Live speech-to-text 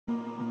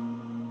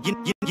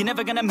You're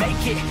never gonna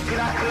make it.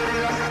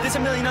 There's a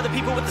million other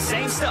people with the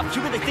same stuff.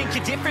 You really think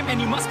you're different? Man,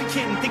 you must be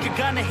kidding. Think you're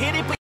gonna hit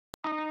it, but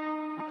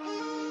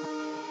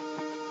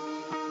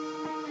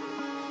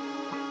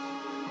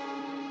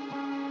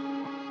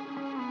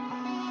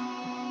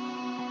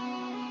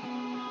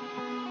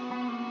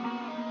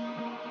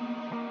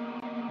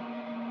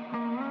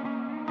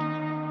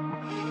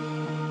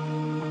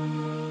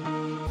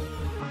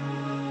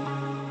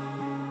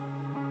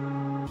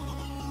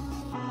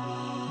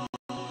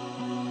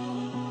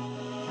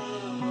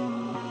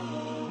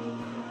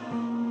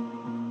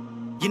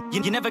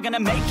you're never gonna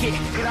make it.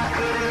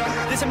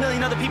 There's a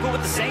million other people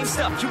with the same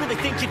stuff. You really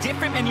think you're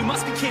different? Man, you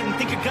must be kidding.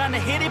 Think you're gonna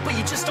hit it, but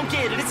you just don't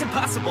get it. It's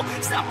impossible,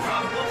 it's not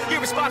probable,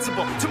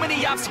 irresponsible. Too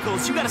many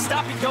obstacles, you gotta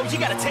stop it, yo. You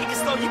gotta take it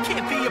slow, you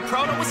can't be a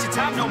pro. Don't waste your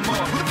time no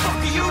more. Who the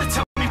fuck are you to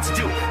tell me what to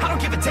do? I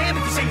don't give a damn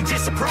if you say you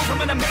disapprove. I'm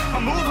gonna make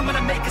my move, I'm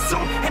gonna make it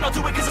soon. And I'll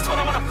do it cause it's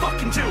what I wanna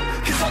fucking do.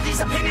 Cause all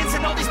these opinions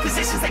and all these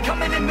positions, they come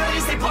in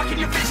millions, they blocking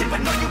your vision.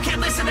 But no, you can't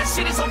listen, that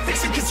shit is all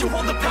fiction. Cause you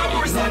hold the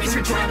power as long as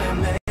you're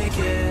dreaming.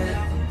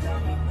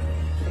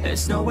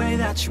 There's no way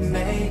that you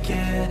make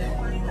it.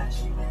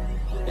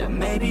 Yeah,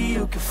 maybe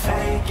you could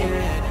fake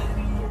it,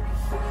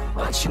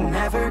 but you're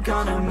never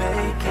gonna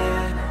make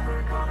it.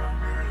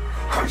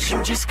 Aren't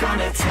you just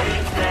gonna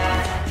take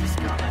that?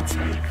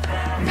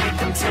 Make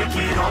them take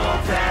it all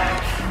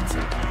back.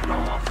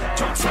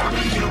 Don't tell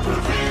me you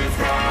believe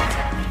that.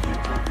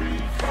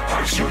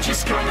 Aren't you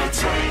just gonna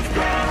take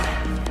that?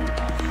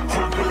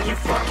 Or will you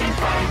fucking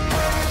fight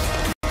back?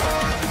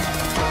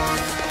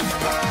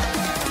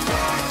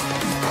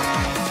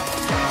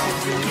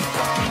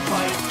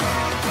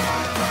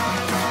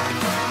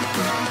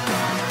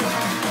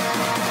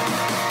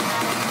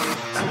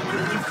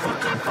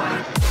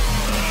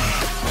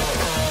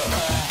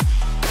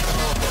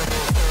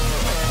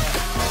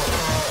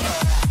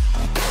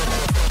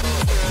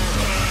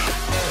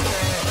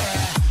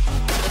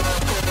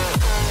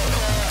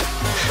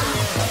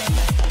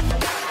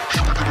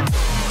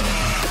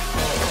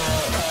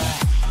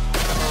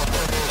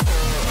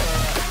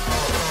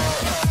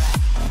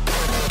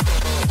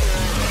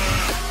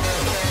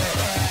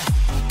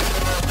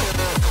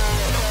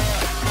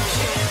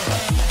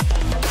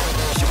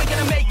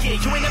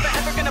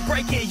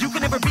 You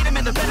can never beat them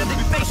and they're better than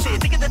you face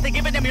it. Thinking that they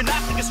give it them, you're not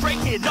like a stray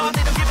kid. No,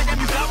 they don't give a damn,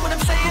 you got what I'm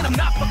saying? I'm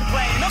not fucking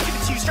playing, I'll give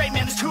it to you straight,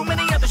 man. There's too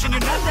many others and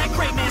you're not that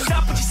great, man.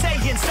 Stop what you're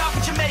saying, stop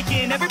what you're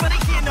making. Everybody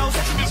here knows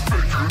that you're just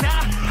fake.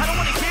 Nah, I don't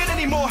wanna hear it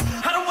anymore,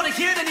 I don't wanna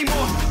hear it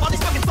anymore. All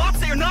these fucking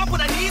thoughts, they are not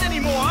what I need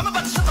anymore. I'm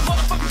about to shut the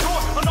motherfucking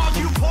door on all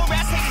you poor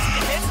ass haters with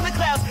your heads in the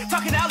clouds,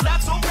 talking out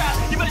loud so proud.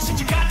 You better shut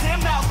your goddamn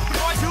mouth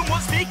before I do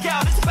more speak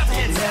out. It's about to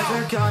head south.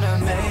 Never gonna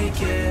make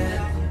it.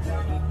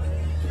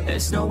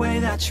 There's no way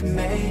that you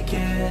make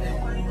it.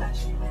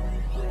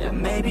 Yeah,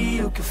 maybe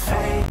you could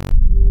fake.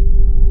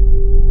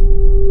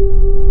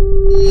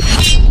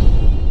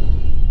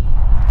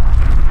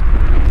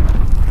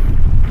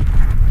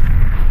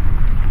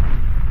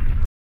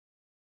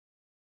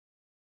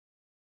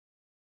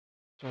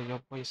 Kaya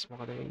guys,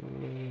 makadaling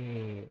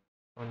ini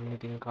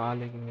meeting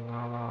kali gini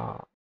ngawa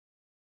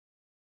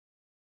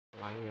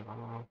lagi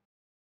sama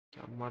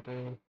kiamat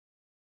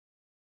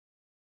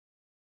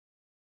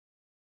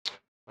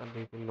ada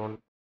itu non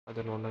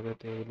ada non ada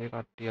ini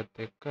katiat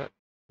teka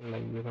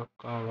lagi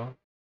nakawa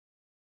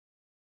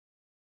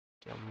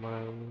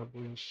kiamat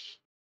nabis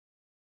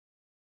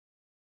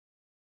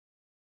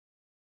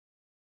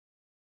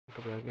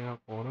kebanyakan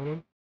aku orang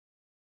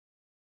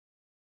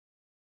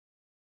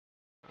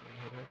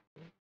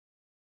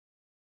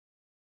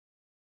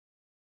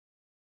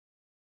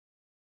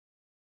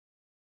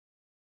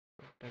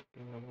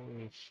protecting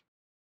nabis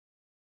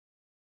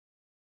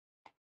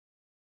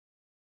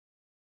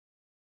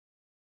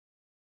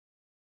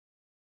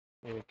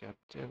ini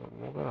capture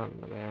kamu kan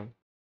yang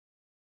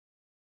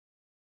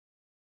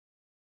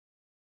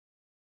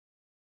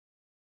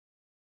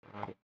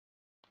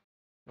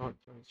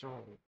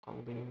kamu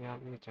tinggal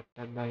ini chat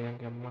yang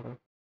kamera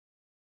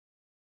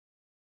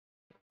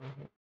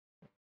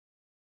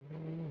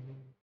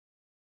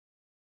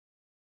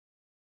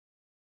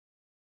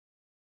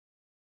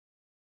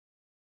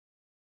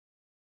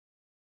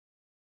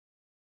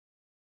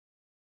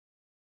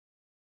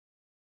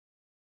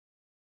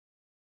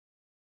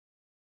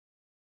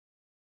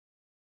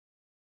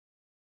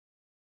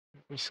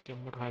wis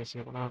kamera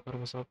hasil pernah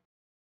kerusap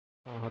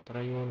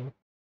hatrayon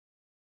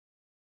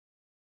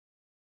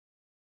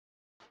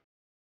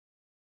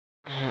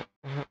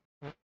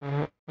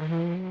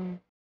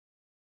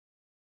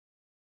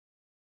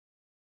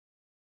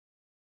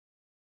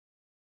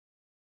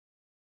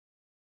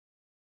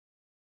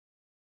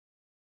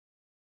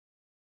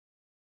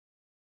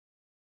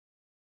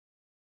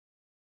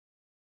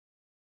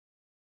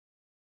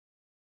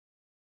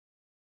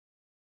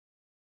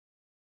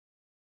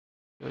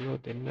yo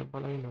tenne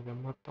pala ino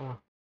gamata mah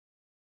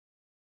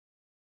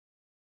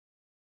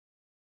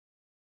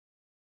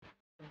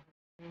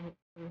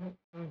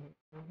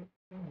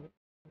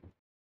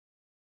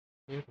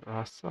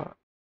rasa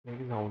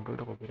maybe sound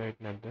udah copyright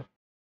nanti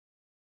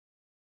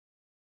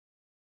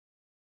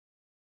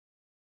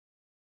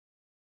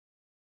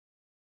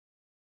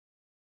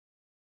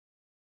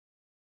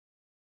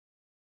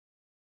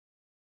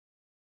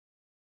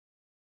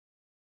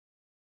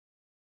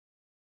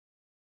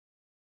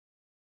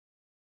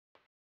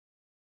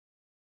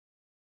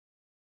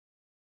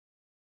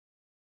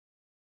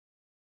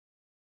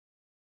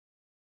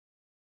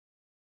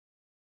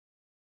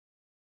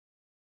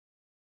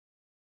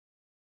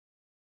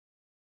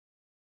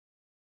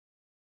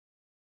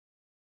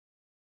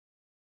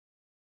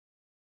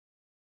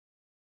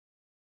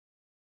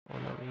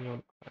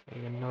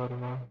என்ன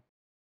வருமா?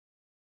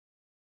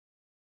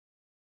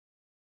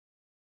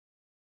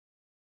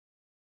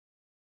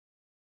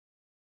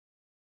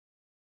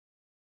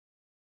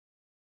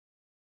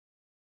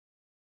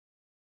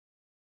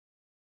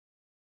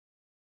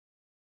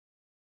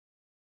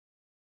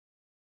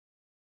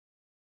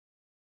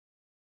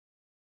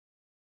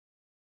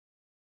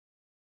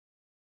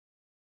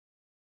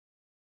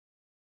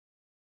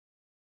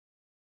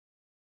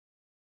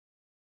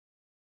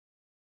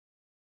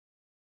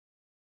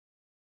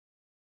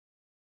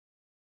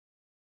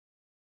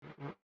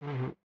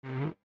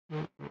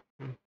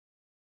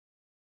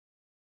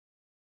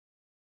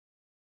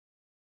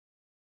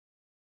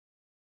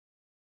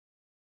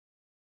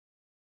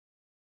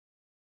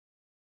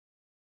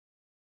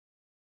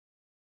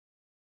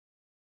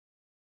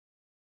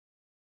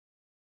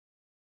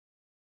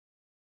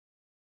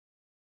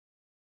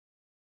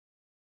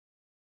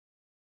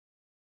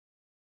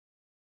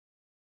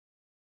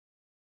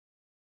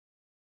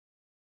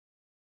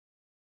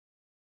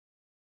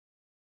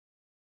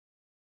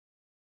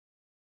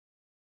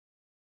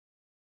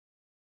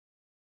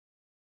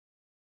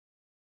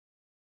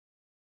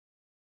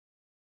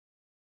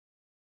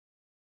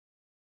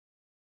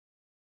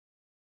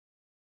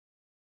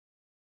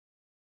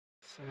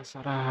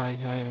 Sarah,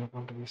 hi,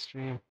 welcome to the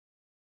stream.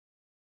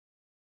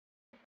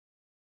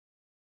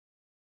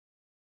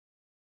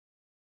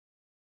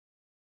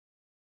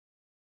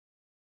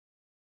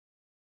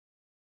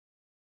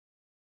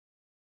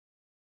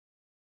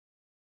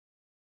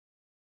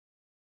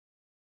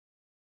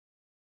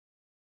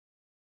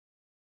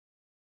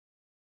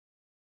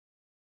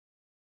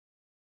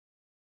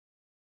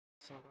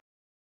 Sarah,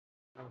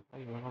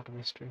 hi, welcome to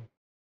the stream.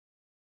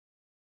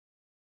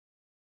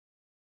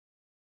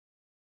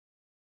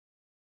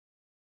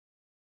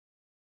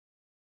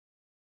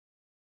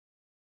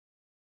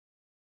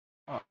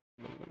 Ah,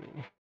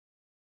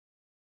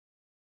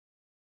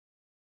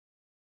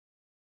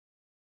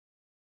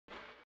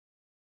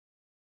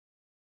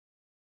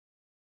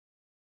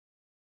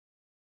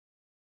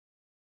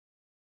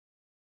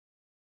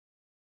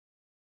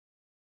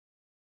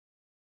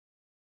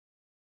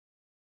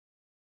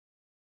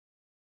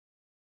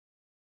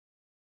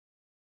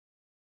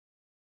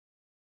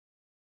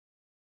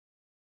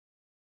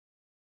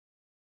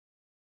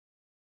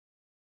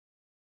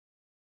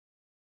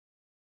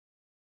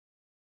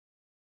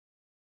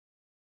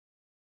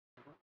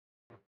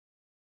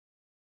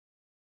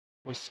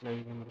 voice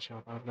live nomor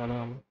siapa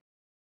dalam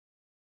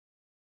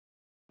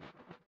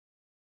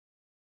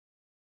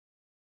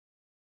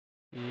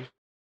if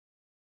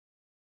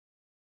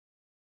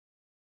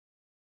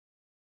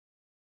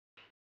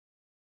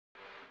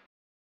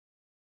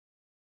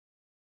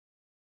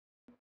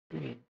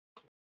ini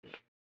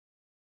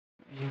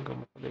yang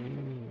kamu pada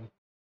ini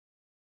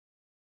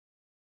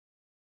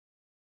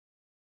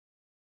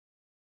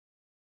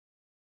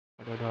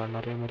ada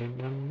dolar yang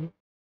meringan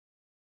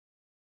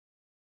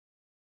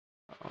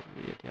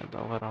dia tidak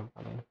tahu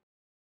rampalan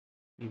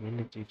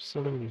ini chips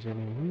selalu di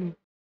sini ini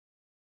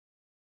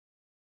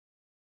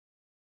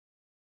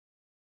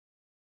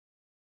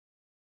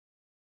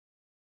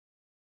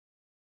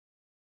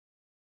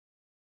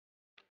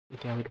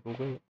itu yang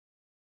berpukul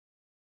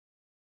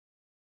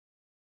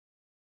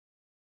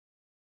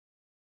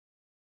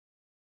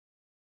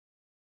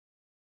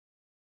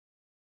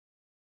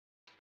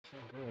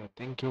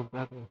thank you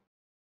brother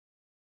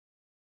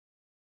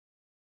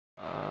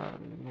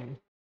ini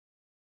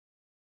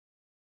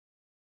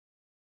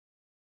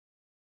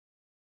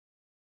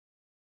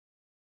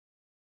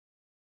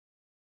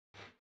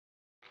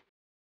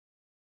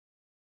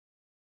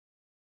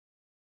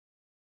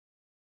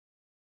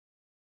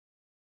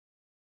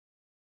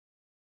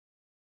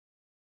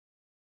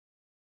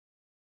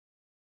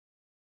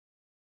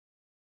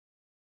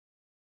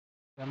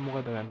yang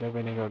muka dengan dia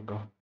ini gagal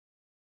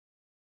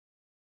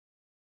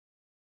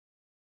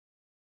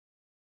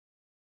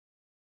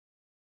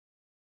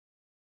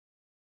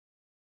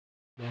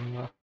dan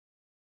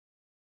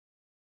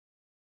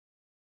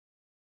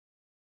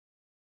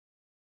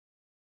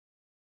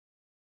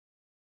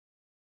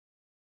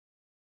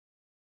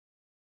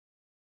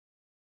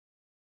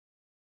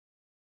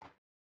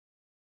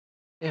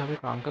habis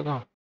perangkat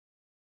kah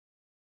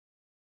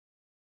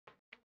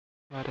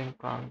kemarin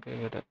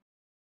perangkat ada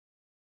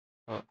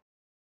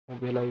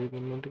mobil lagi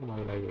ini nanti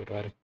kembali lagi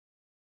hari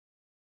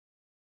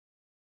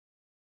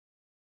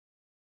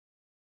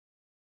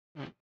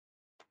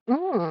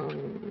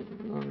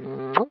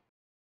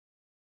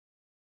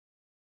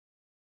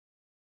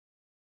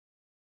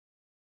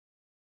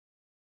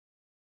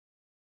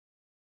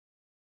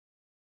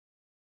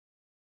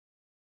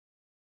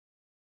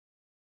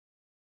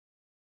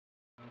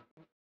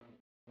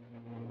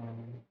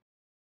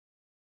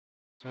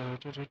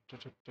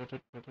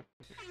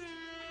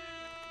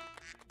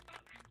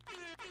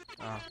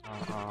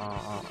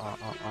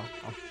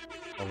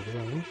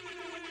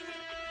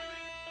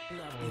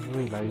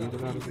lagi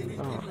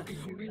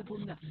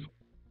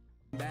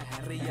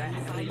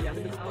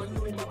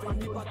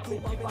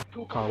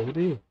kau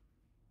deh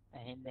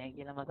ඇහෙන්නේ නැහැ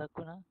කියලා මතක්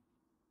වුණා.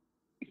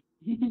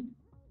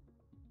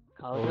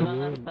 කවුද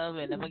මං අර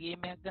වෙනම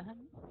game එකක් ගහන්නේ?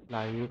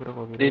 ලයිව් එකට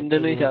කොපි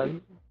දෙන්න විශාල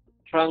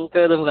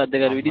ට්‍රංකර්ද මොකද්ද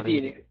කර විදි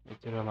තියෙන එක.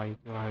 එච්චර මයික්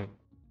වහගෙන.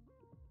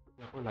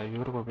 යකෝ ලයිව්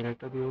එකට කොපි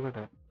රයිට් එක දියුකට.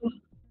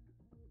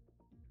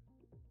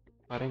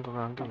 පරෙන්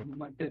කොහොම අංකෙ.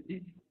 මට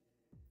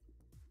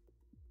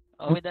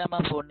ඔව් ඉතින්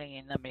මම ෆෝන් එකෙන්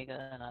එන්න මේක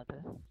නාත.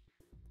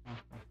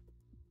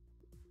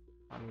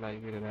 අන්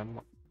ලයිව් එකට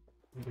දැම්මා.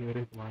 ඉතින්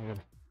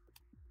මම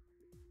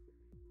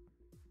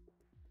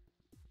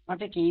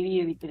මට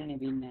කීවිය විතරනේ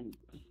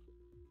පින්නන්නේ.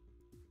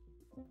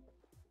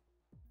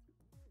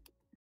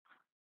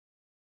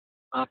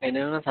 ආ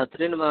පෙනෙන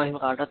සතුටෙන් මම එහෙම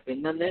කාටවත්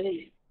පෙන්නන්නේ නැහැ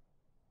නේ.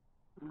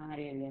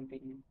 හරි දැන්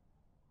පින්නේ.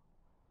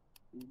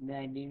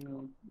 දැන්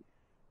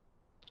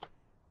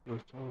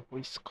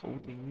voice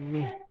කවුද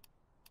ඉන්නේ?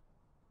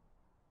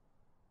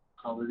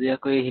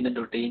 කවුදයක් ඔය හින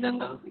ඩොටේ ඉඳන්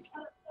ගහපු.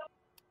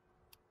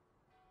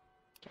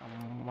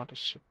 මට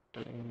ෂිට්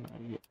එන්න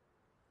අයියේ.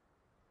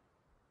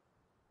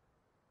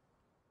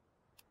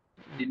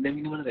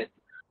 දින්දමින් මොනද වෙන්නේ?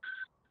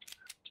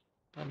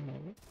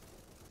 අනේ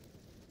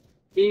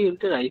ඒ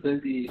උන්ට රයිෆල්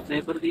දී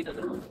ස්නයිපර් දී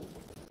නේද?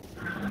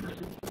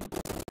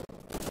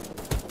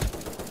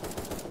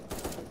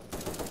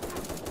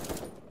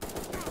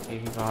 ඒ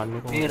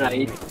ගාන්නේ මේ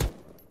රයිට්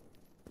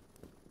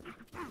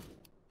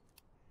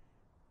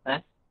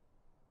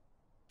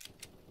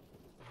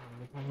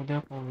මොකද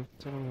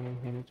කොච්චර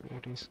මෙහෙම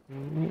චෝටිස්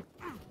කියන්නේ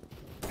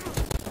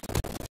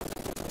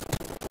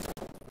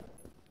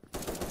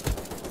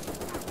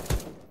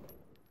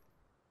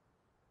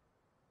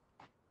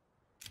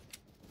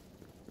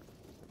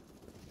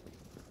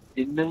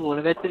දින්දම් මොන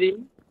පැත්තද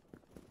ඉන්නේ?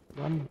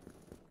 ගන්න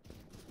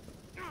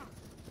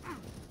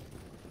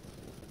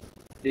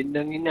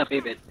දින්දම් ඉන්නේ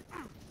අපේ පැත්තේ.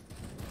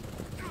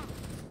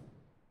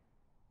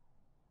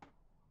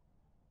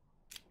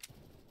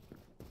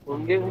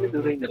 උන්ගේ මොකද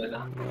දුරින්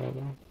ඉඳලා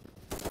ගන්න.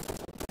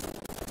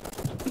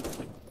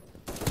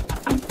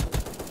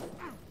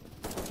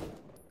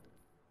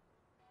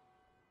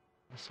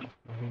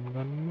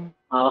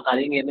 ආව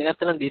කලින් එන්න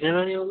ගත්තා නම්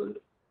දිනනවනේ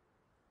ඔයගොල්ලෝ.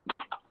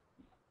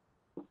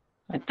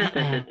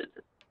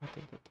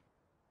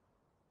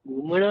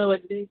 උමනා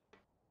වඩේ.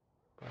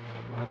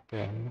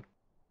 මහත්තයා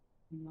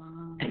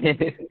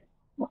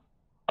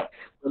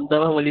උන්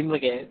තමයි මුලින්ම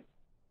කෑවේ.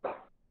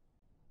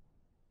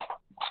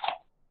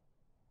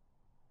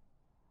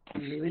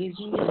 level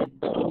key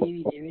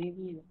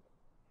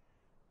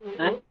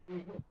ඈ?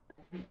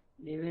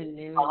 level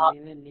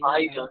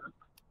ආයි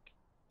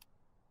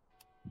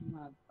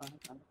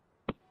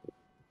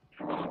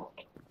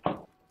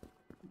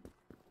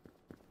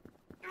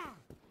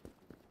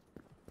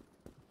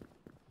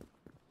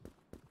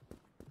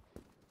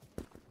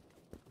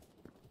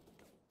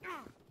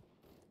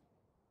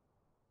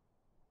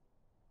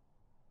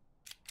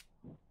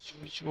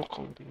Coba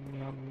kau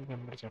tinggal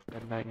yang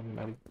bercakap lain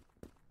lagi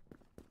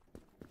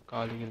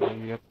kali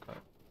lagi ya kak.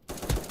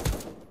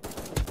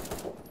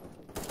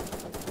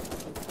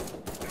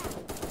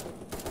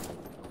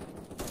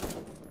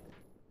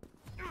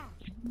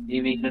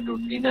 මේ වීක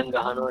ඩොට්ටි නම්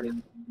ගහනවනේ.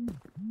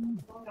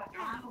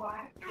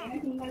 ආරද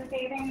සිංහල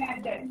තේරෙන්නේ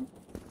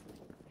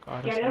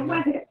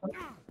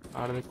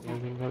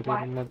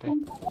නැතේ.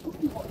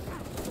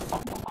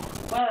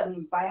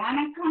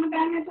 භයානක කන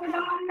ගන්න තු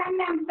තමන්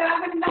දන්නේ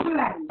අම්තාවකට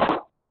දඟලන්නේ.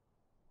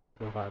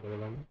 කොහාද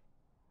බලන්න.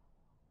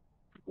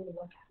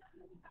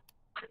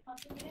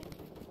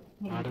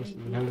 ආරද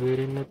සිංහල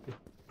තේරෙන්නේ නැතේ.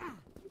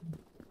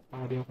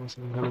 ආරද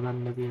සිංහල දන්නේ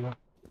නැතිලා.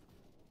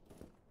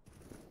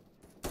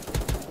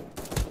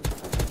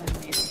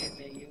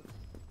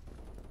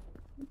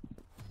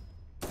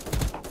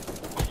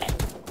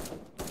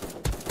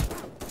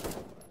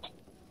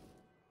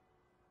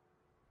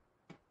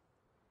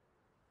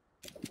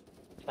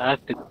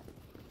 සාර්ථක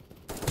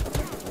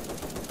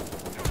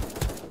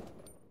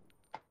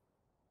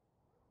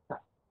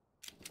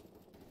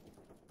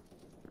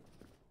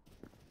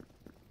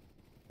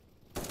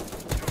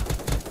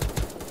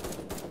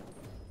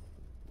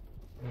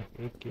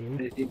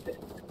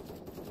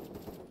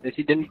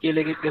रेसिडेंट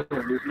කියලා එකක්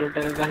ගහලා ලූට්ලන්ට්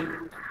එක ගහින්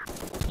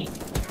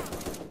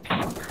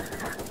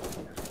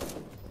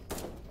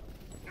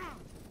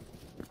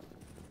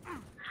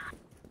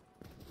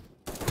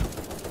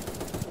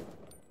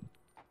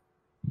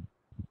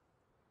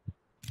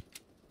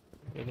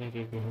ini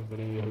kayak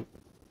beri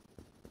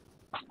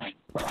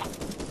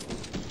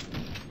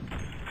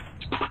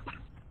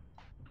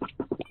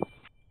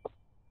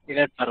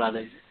ඒකට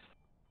පරාදයි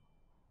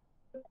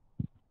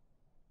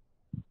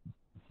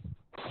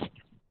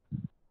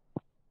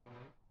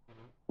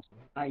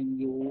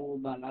අයියෝ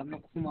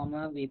බලන්නකෝ මම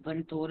වෙපන්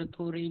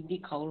තෝර ඉද්දි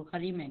කවුරු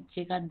හරි මැච්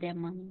එකක්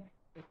දැම්මම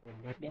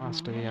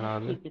මාස්ටර්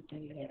කියනවාද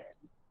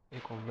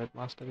ඒ කොම්බැට්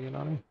මාස්ටර්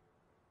කියනවානේ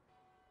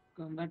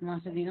කොම්බැට්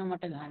මාස්ටර් දින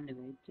මට ගහන්න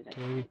බෑ ඉතින්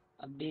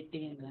අප්ඩේට්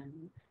එකෙන් ගන්න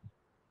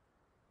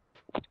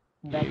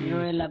බැටල්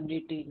රොයල්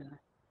අප්ඩේට් එක ගන්න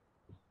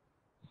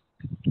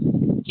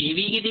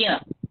ටීවී එකේ තියන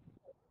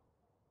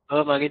ඔව්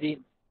මගේ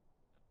තියෙන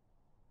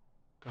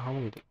කහමු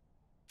ඉතින්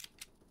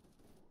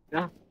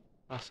යා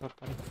පාස්වර්ඩ්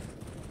කරේ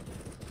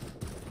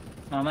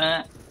මම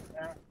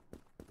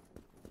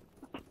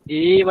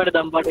මට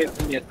දම්පාට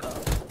එක්කක්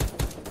ආවා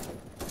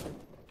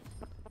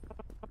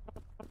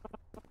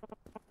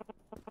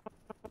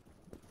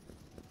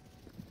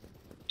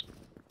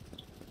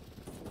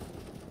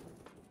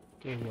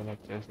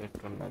matches set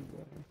කරන්න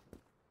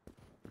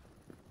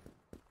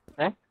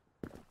ඈ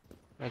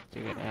match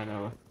එක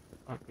යනවා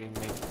අපි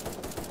ඉන්නේ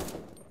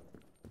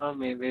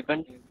මේ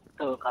වෙපන්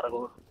තව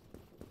කරකෝ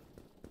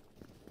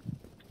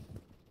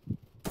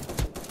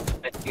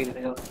match එක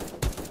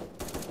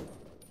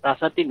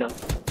රසත් ඉන්නවා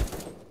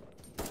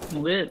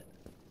මොකද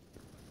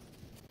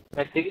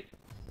match එක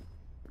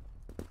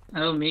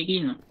අර මේක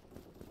ඉන්නවා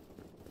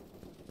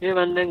ඒ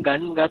මම දැන්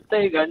ගන්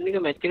ගත්තා ඒ ගන් එක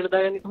match එකට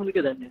දාගන්නේ කොහොමද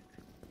කියලා දන්නේ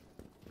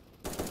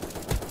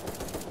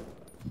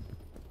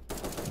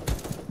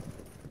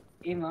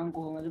ඒ මම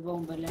කොහොමද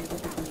බොම්බලා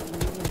එකට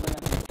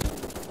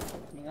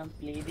නිකන්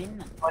ප්ලේ දෙන්න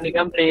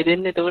නිකන් ප්ලේ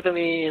දෙන්න එතකොට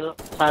මේ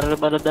සරල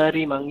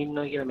බලධාරී මං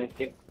ඉන්නවා කියලා match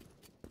එක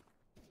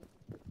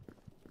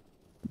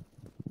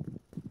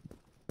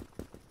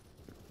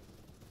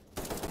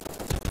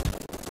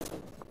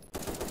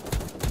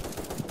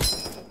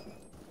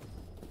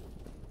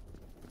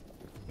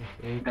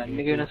ගන්න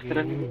එක වෙනස්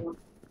කරන්න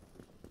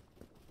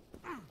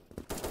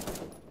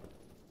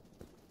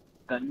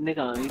ගන්න එක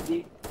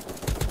ආවේදී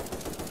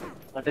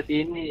මට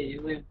තියෙන්නේ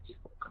ඊට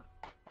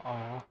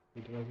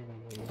පස්සේ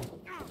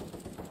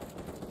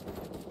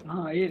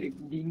ඒ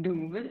ඩින්ඩොන්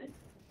මොකද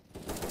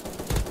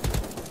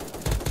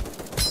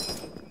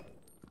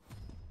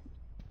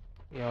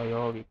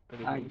යෝ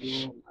වික්ටරි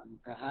අයියෝ මං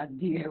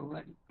හද්දි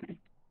ගැව්වා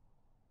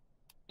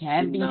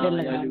කැම්පින්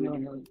කරලා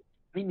ගන්න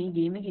ඕනේ මේ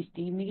ගේම් එක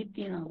ස්ටීම් එකේ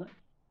තියෙනවා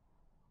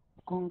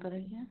කොම්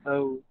කරගෙන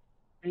ඔව්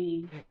ෆ්‍රී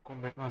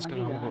කොම්බැට් මාස්ටර්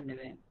හම්බ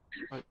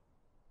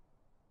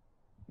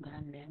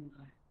ගන්න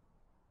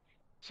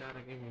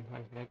Cara game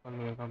like on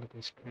welcome to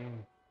the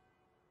screen.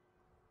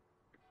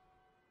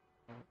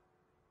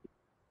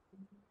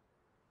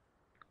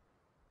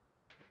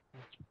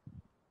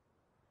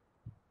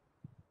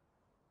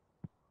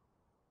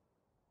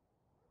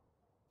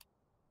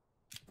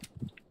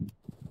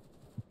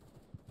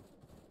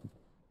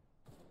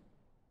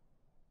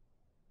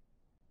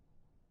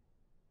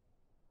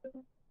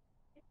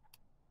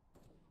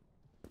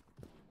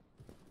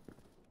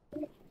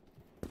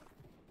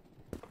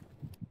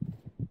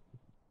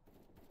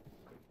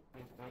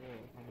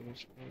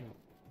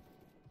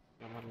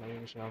 Llamar la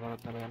vida se va a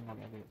tratar de armar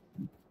la vida.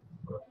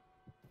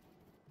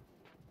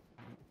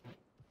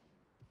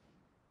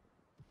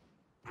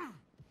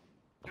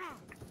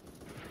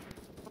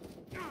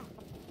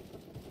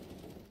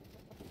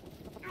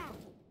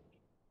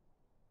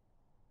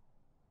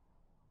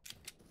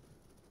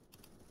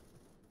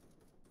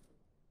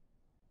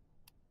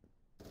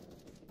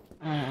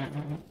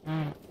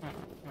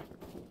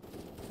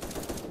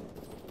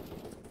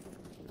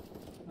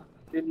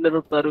 දෙන්නරු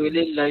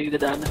පරුවෙලේ live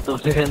එක දාන්න තෝර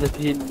ගන්න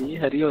තියෙන්නේ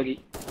හරි වගේ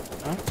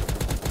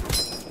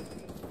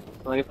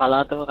මගේ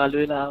පලාතම කළු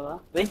වෙලා ආවා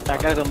මේ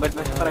ටකා කම්බට්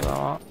මැච්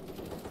කරා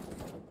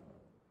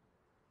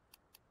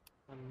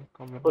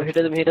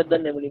කොහෙටද මෙහෙටද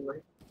දන්නේ මුලින්ම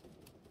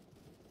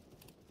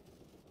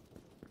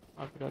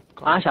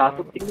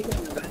ශාකුත් ඉන්නේ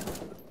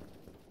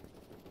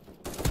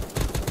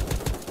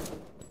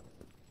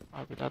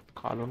අපිටත්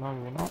කලු නම්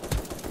වෙනවා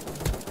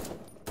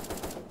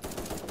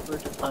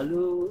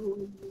කළු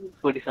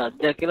පොඩි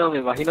සද්දයක් එනවා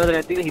මේ වහිනවද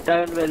නැද්ද කියලා හිතා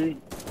ගන්න බැරි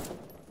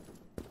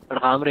මට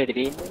කාමරේට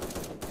ගිහින්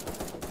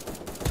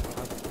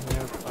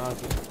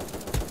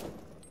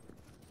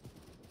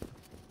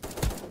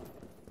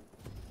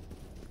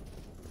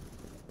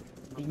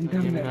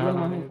ඩින්ඩොන්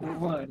බැලුවා මම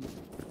කොහොමද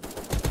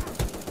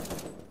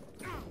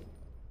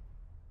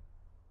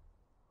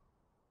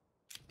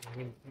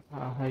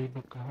Hai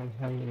look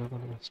hai look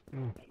on the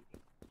screen.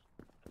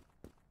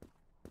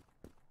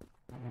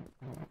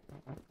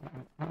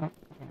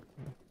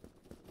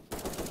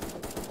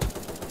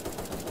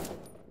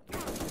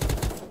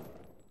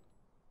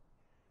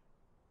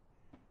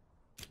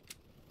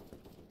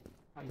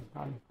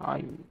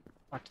 Hi.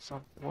 What's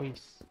up,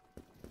 voice?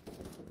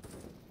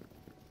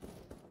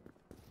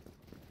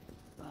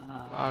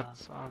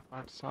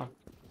 What's up?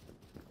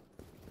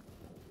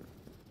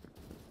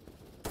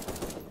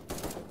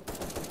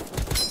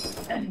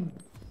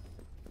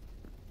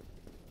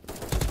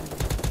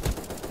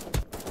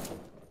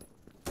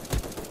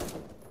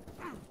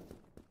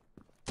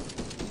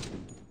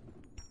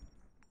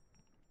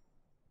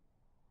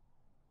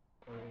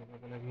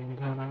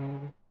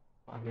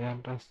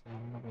 Pantas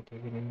sama baca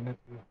gini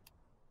tuh.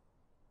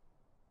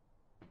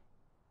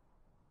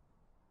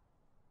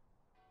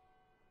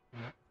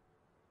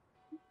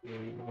 Ya,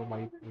 ini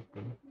baik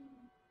itu.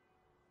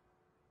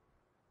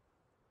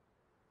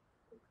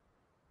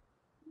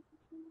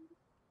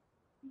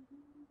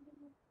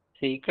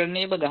 Secret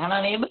neighbour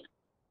ගහනා neighbour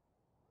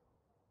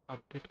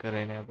update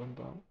करायने आपण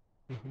तो.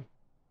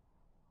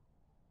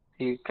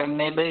 සීක්‍රට්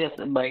නේබ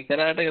බයි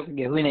කරාට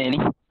ගෙහුවේ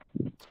නෑනේ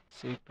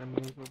Second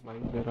itu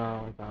baik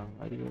berapa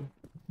ayo.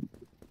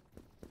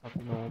 Tapi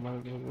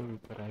normal gitu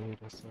terakhir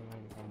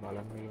rasanya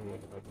malam ini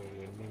ada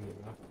ini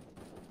lah.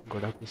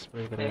 Godak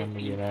display keren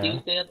nih ya.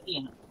 එකක්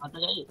තියෙනවා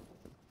මතකයි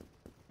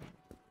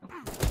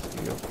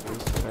Iya,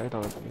 terus saya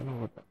tahu ini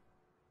nggak.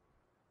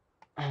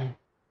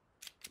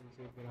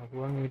 Saya kira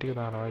buang ini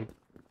kita naik.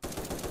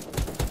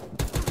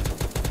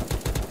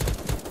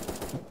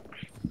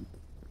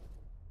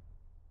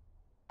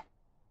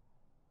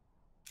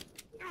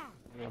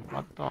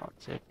 Matto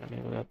cerca di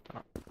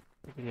vedere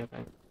via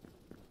kai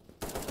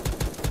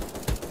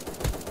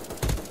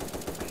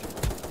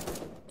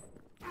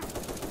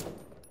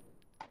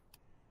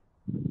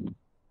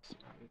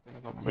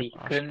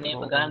සික්‍රන්නේ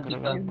පගන්න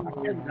ටිකක් මට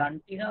ගන්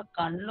ටිකක්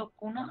කන්ලොක්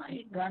වුණා.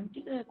 ඒ ගන්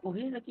ටික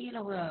කොහෙද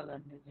කියලා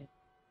හොයාගන්න බැහැ.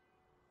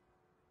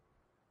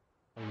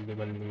 Ande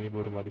balli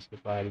bor maris ke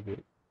file de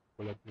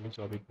kolat ni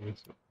sobik ni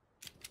so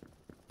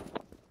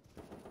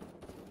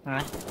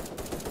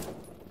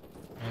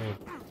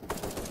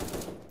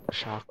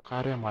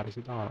shakare maris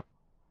ta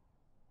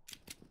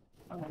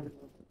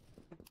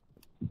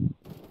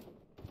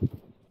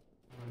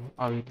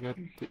avit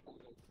gatte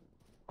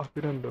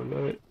අපිට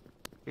ඩොලර්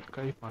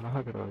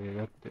 1.50කට වගේ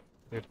ගත්තේ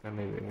සෙට් කරන්න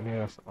ඉන්නේ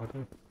අසවට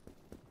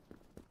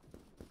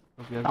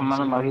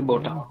අම්මන මගේ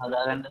බොට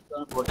හදාගන්න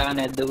බොට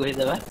නැද්ද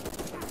කොහෙද බෑ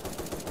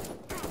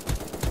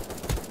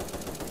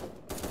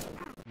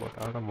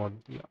බොටාට මොඩ්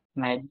තියා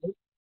නැද්ද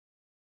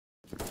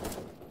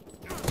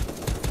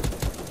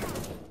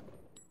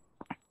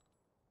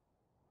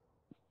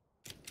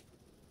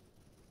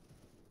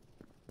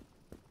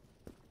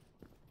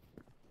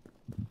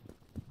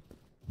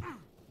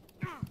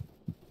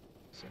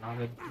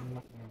senada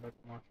dinnak combat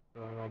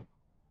master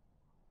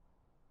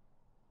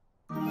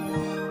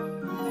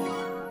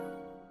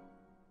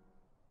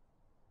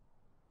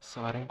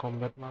Saren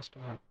combat master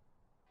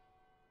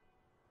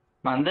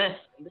මන්ද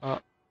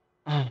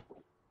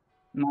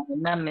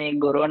මම මේ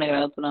ගොරෝනේ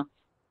ගත්තුනා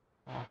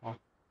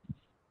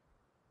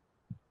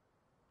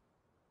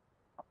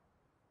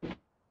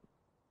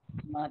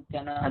මාත්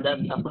යන අද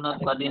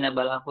අපුණක් වදින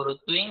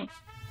බලාපොරොත්තුෙන්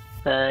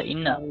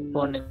ඉන්න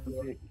ෆෝන් එක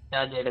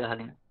charge එකට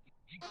ගහගෙන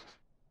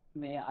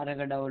මේ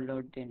අරක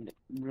ඩවුන්ලෝඩ් වෙන්න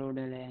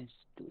බ්‍රෝඩර්ලෑන්ඩ්ස්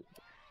 2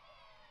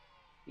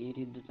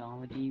 ඒරිද්ද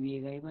තාම GB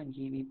එකයි මං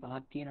GB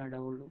 5ක් තියෙනවා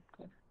ඩවුන්ලෝඩ්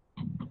කරලා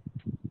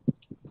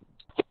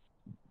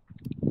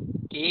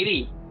කේවි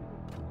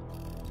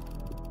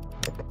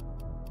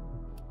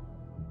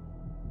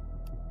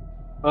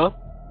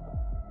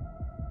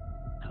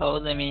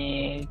කවුද මේ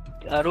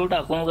අරුට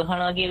අකුණු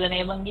ගහනවා කියලා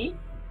නේ බං ගියේ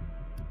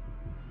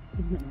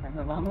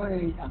මම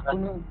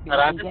අකුණු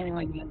කියන්නේ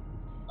මගේ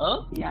ඔව්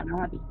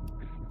යනවා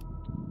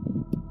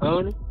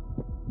ඕනේ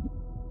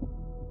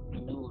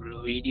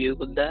වීඩියෝ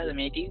එකක් දාලා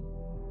මේකේ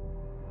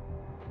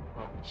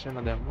ෂන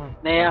දැම්මා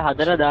නෑ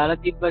හදලා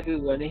දාලා තිබ්බා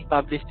කිව්වනේ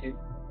පබ්ලිෂ් එක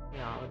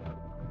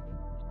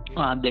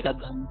දෙකක්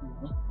ගන්න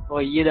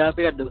ඔය ඊයේ දාපු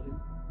එකක්ද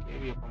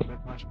ඒ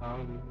combat master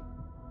ආවද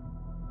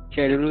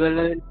ෂෙඩියුල්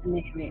කරලා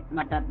මේ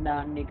මටත්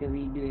දාන්න එක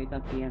වීඩියෝ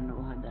එකක්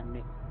කියන්නකො හදන්න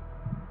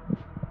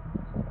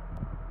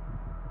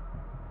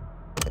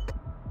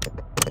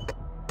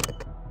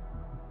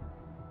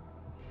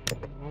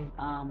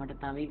මට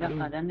තව එකක්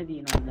හදන්න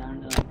තියෙනවා දාන්න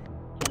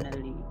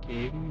channel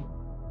එකේ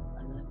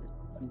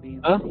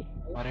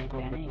Saren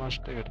combat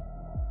master එකට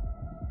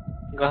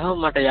ගහ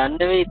මට යන්න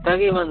වෙයි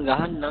ඉතගේ මං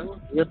ගහන්නම්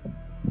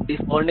ඉතින්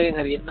ෆෝන් එකෙන්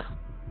හරියන්න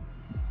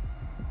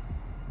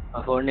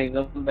ෆෝන්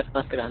එකෙන් බස්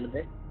පාස් කරන්නද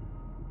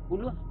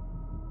පුළුවන්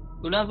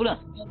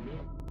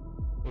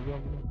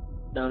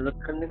ඩවුන්ලෝඩ්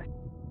කරන්න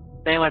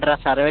නෑ මට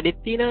සර වැඩිත්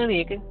තියෙනවනේ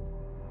ඒක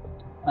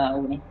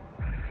උනේ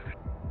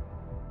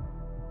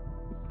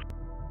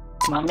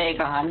මම ඒක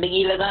අහන්න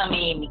ගිහලා ගා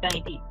මේ නිකන්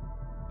හිටියේ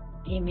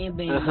මේ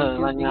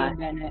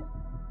ගැන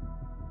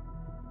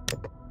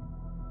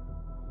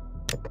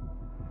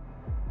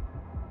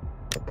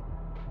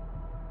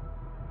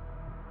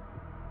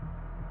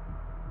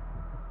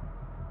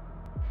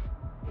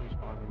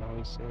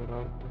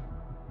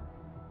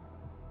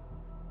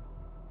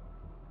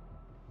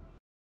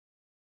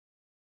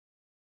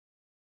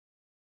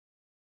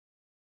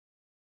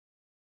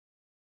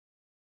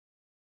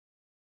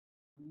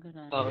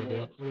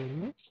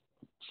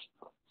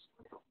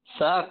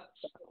සාක්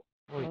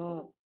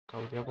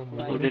කවුද අපෝ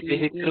උඩ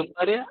ටික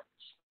කරේ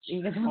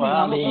ඒක තමයි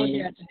වා මම මේ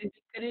යට ඩිස්ක්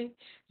කරේ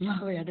මම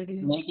යට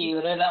ඩිස්ක් මේක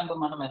ඉවරලා උඹ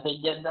මට මැසේජ්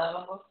එකක්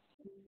දාවකෝ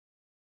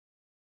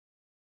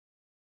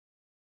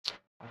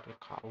අර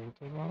කවුද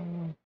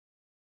මම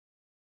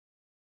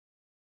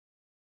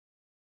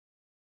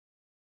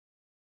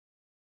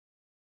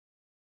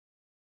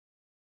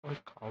ඔය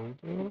කවුද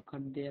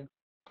කඩේ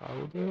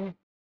කවුද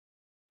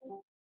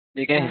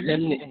මේක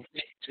හන්නේ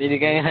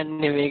මේක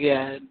හන්නේ මේක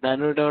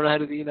දනුට ඕන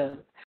හරි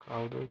තියෙනවා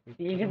කවුද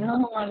ඒක තමයි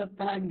මම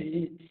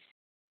තාන්නේ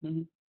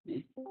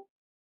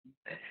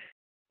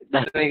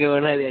දරු එක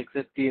ඕන හරි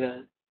ඇක්සස් තියෙනවා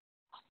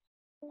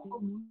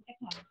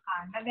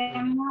කන්න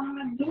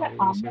දැම්මම දිලා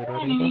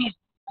කන්නේ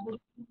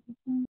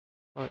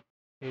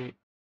ඒ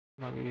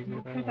මගේ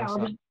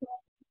ඉස්සරහින්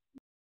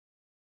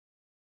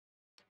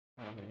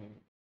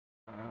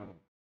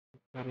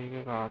හරික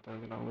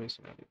කාටද නම් ඔය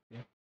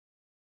ඉස්සරහින්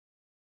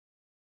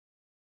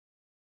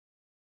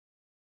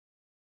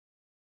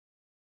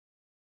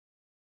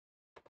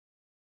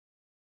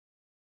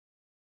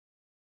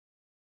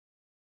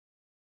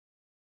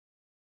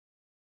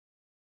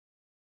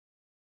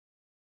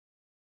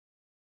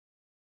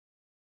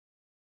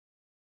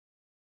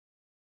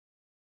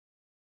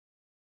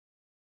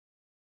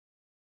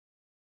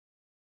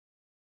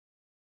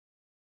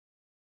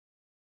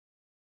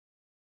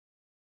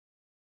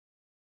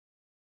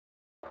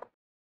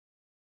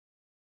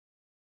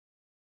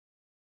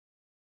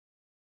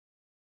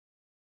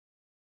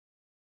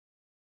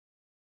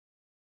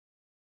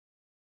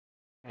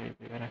ඒක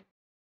ඉවරයි.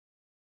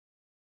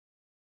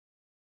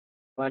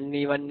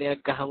 1v1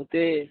 එකක්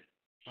ගහමුතේ.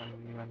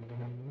 අනිවාර්යෙන්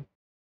ගහන්න.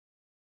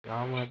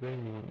 ගාමු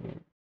හැබැයි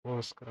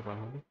පෝස්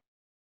කරපන්.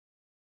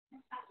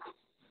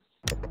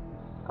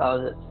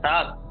 කවුද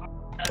තාක්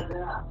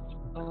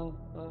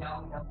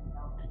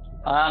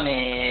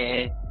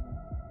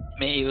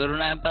මේ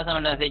ඉවරුණාන් පස්සේ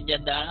මට මැසේජ්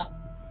එකක් දානවා.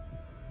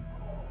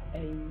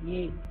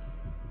 ඇයි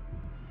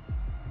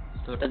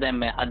ඒකට දැන්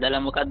මේ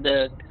හදලා මොකද්ද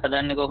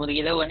හදන්නේ කොහොමද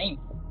කියලා වුණේ?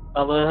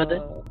 අවහද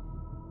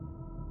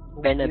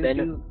බැන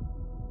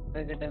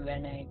එකට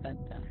බැන එකක්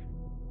තමයි.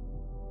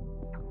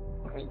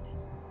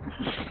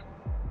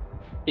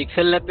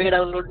 පික්සල් ඇප් එක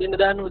ඩවුන්ලෝඩ් වෙන්න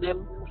දාන්න උදේම.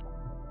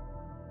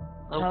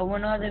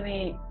 මොනවද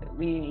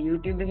මේ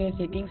YouTube එකේ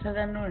settings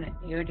හදන්න ඕනේ?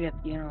 ඒව ටිකක්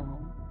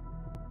තියෙනවා.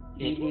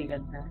 ඒක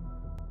එකක් දාන්න.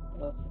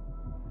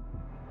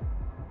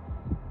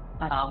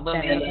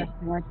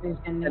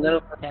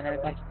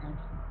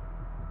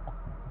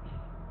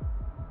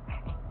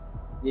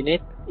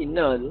 දිනෙත්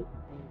ඉන්නවද?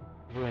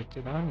 වැච්ච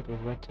දාන්න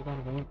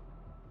තමයි.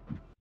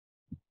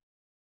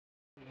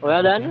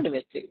 ඔයා දාන්නනේ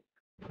මැච් එක.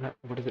 නෑ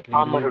ඔබට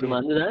අම්මට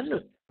මන්ද දාන්න.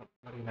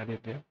 හරි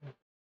නඩේට.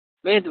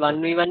 මේ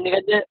 1v1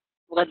 එකද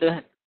මොකද්ද?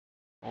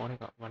 ඕන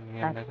එක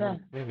 1v1 එක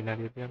මේ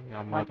විනාඩියක් තියන්නේ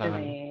අම්මා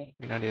තාන්න.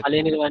 විනාඩියක්.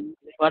 අලේනේ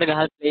වට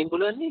ගහලා ප්ලේයින්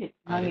පුළුවන් නේ.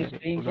 මගේ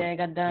ස්ක්‍රීන් ෂෙයා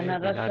එකක් දාන්න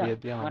රස්සා.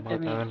 මට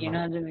මේ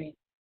කියනවාද මේ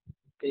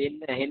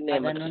ඇහෙන්නේ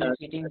මට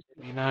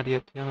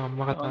විනාඩියක් තියන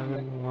අම්මා කතා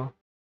කරනවා.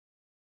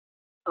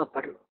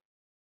 අපර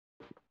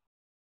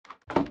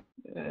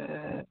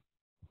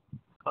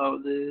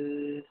කවුද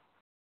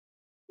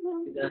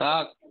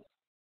තාක්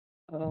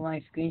මම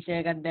ස්ක්‍රීන්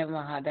ෂෙයා එකක් දැම්ම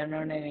හදන්න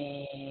ඕනේ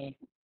මේ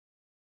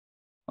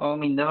ඔව්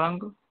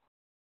මින්දවංගෝ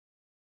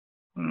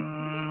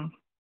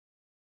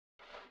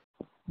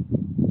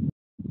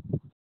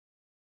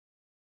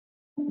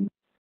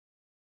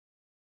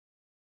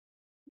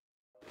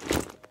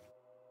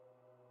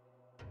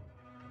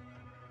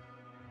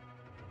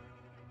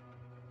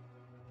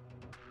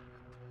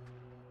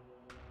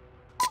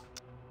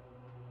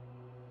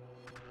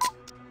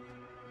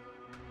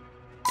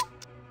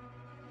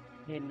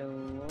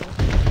හෙලෝ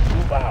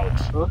Move out.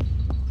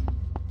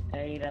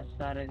 ඇයි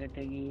රස්සාරකට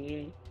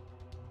ගියේ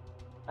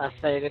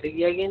අස්සයකට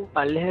ගියා කියන්නේ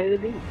පල්ලෙහාද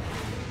දෙන්නේ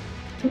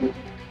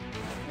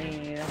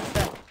මේ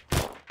රස්සා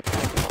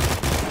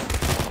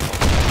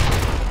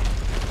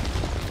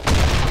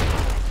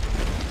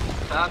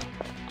තාක්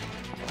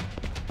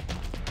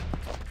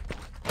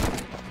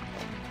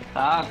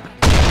තාක්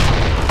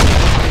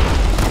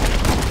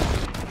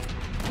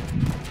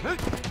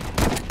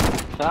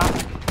තාක්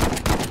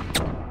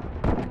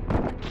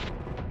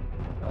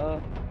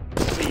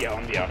See you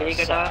on the other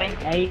ඒකට side. ආරෙන්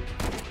ඇයි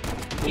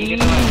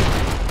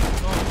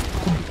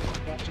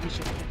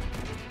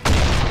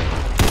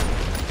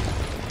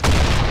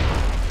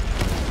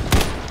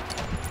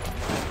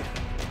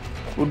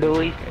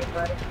උඩෝයි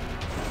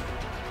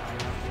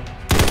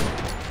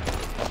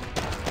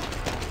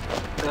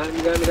ගාන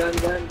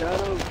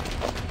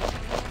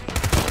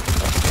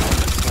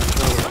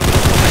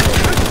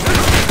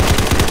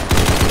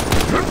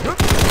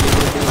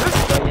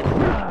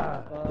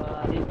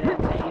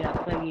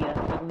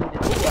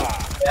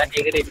එයාට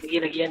ඒකට එන්න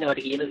කියලා කියන්නේ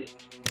වට කියලාද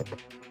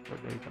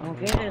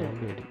ඕකේ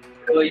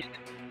රොයිස්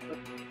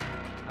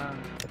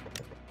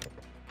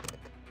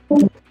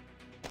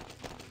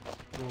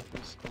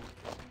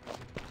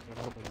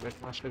බෙට්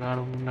මාස්ටර් ගාන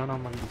උන්නා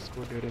නම් මම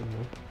ඩිස්කෝඩ් එකේ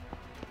ඉන්නේ.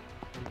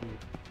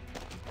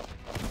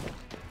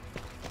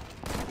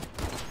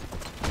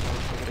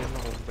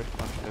 බෙට්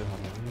මාස්ටර් ගාන.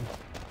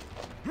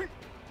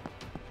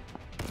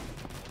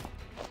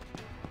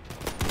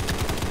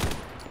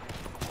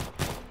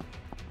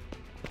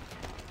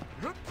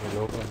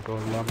 ලෝ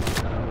කන්ට්‍රෝල් ලා මම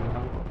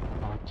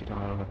ආච්චි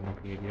කරනවා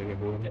කීරියගේ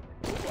හොන්නේ.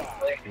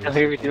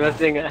 අපි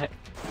පිටිපස්සෙන් ආ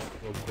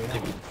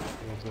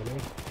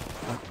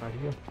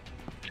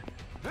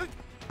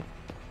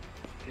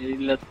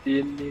ඉල්ලත්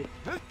තියෙන්නේ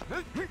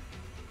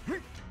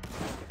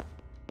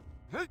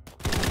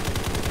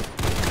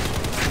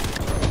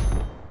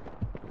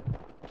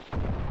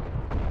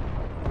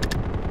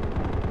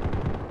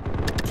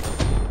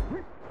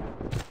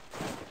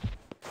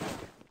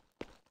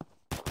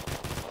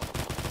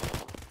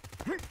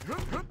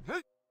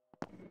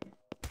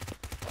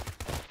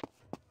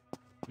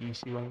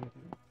easy one.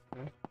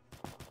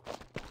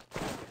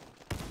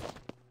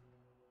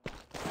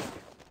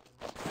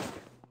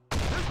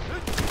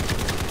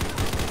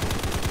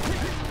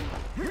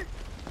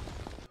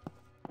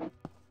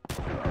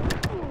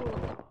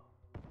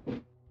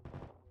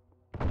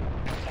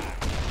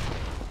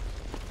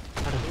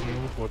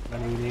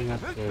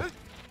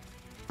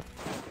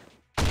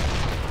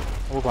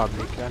 Oh,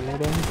 public කරන්නේ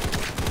දැන්.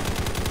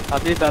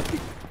 අපි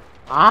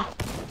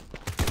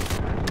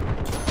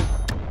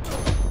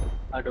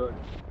අඩෝ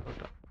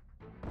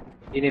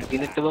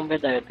දිනෙත් බම්බේ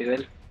දාගත්ත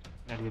වෙල්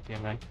නඩිය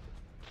තියන්නේ.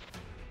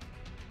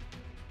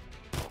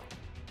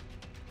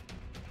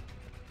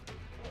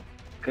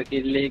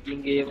 කිල්ලකින්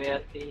ගේම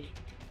යන්නේ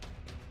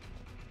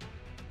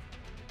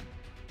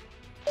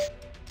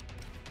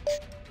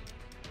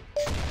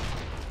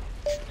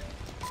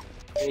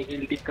මේ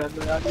කිල් ටික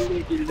ගන්න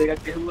ආදී කිල්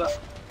දෙකක් ගැහුවා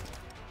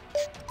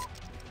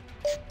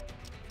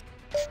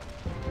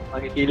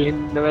මගේ කිල්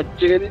හින්ද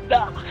මැච් එක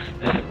දිද්දා.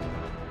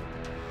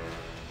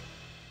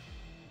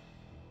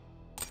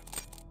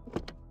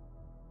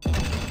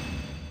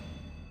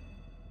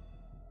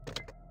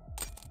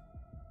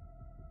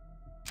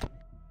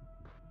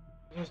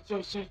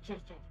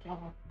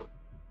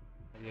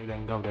 අයියේ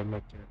දැන් ගාව දැන්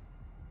මැච් එක.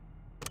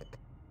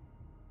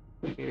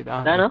 ඒකේ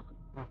දානවා?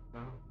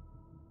 දාන්න.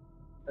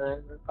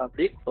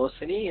 Public, close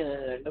any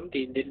random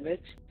team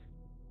deathmatch.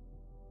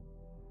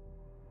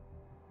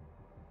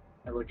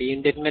 अब team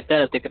deathmatch है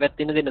तो कितने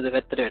दिन दिन तो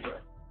बेहतर है तो.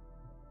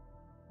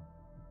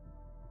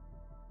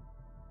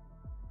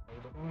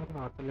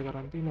 ආතල්ලේ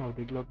කරන් තියෙන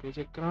ඔඩිට් ලොග් එක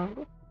චෙක්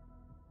කරාමකෝ.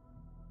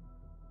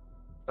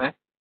 ඈ?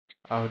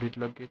 ඔඩිට්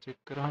ලොග් එක චෙක්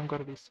කරාම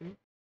කර දිස්සේ.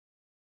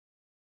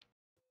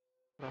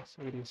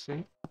 රාස්සේ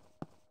දිස්සේ.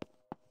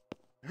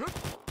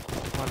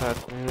 මට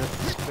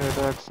ස්ටේට්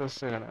ඇක්සස්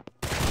එක නෑ.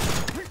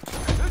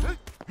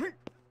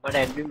 මට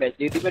admin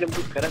badge එක තිබ්බට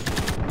මුකුත් කරන්න.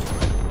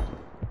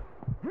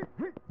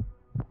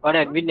 මට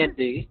admin නැද්ද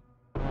ඒකේ?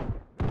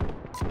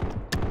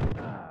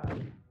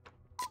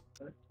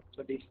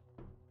 සෝටි.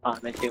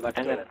 match එක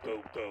පටන් ගන්න.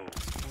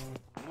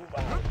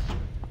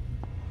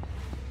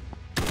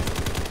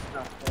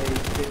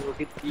 ඒක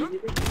ඔකේ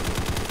තියෙන්නේ.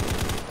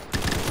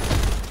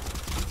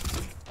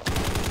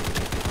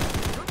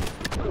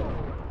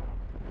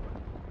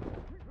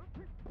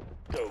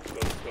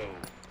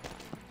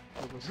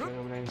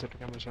 Saya mulai insert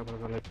kami siapa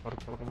kalau lebar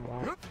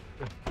mau.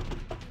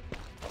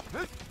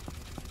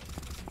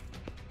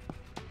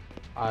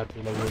 Ada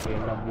lagi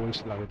kena boys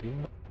lagi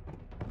ni.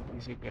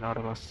 Isi kena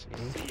ada mas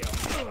ini.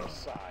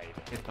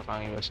 Kita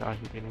panggil bahasa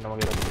ini nama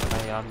kita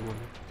pertanyaan pun.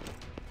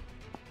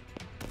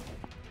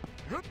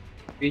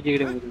 PJ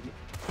kita betul.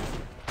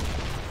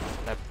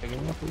 Laptop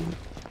ini apa?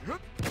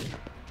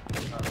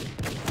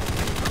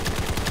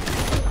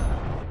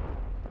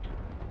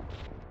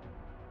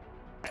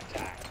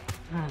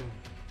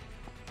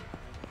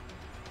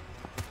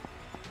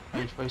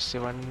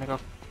 I57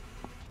 එකක්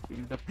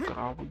build up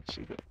කරාපුච්ච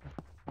එක.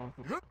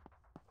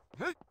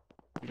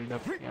 build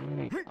up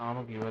කියන්නේ තාම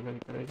ගෙවල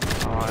විතරයි.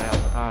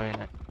 ආවේ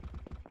නැහැ.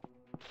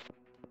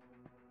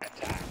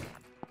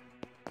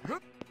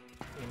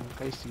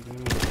 එන්කයි සිටින්.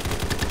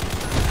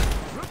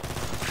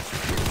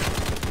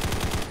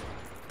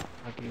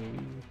 Okay.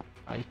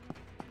 I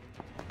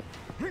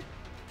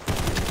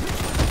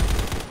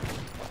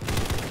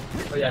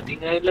ඔය අදින්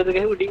ඇවිල්ලාද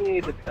ගහුව ඩින්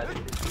එකද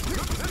කරන්නේ.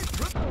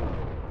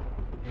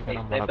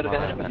 Sniper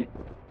ගහන්න.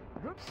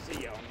 See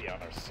you on the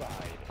other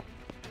side.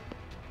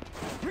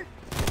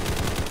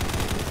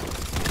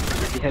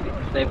 හරි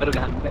ස්නයිපර්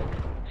ගහන්න බෑ.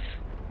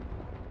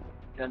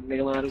 ගන්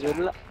එක මාරු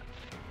කරලා.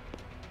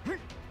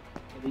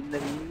 ඉන්න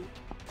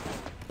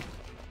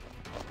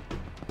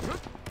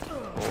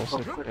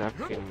ඕසෙක් එකක්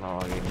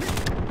ඉන්නවා වගේ.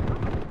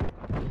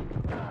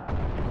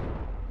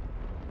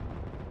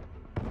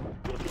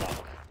 Good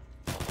luck.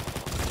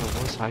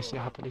 ඔය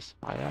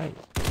 646යි.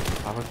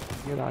 තව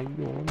කියලා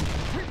අයියෝ ඕනේ.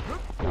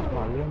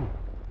 බලමු.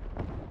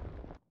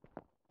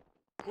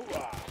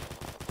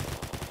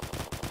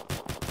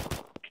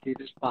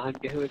 කීරස් පහක්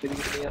ගහුව එතන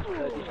ගිහින්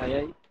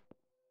 6යි.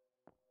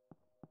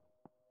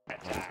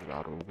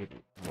 ආරෝගෙ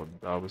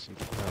මොද්දාව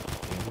සිටිනවා.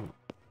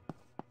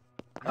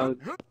 කවුද?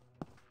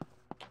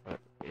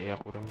 ඒ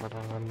අකුරෙන්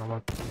පටන්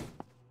ගන්නවත්.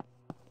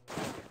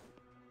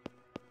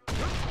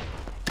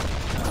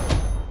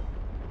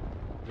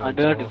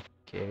 අඩු අඩු.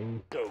 Okay.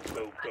 Go,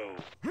 go, go.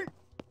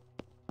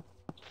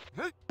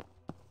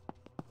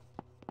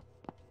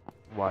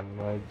 One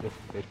was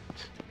just it.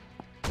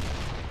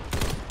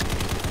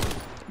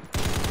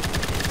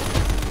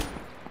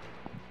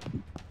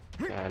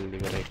 Kali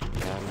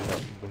kali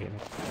begini.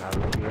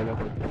 Kalau dia dah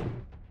pergi.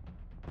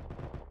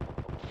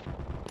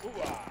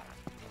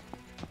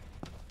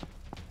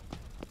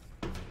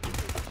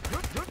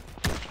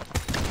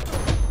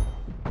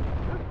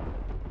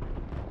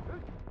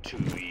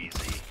 Too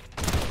easy.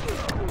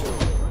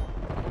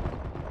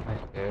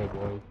 Okay,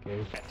 boy.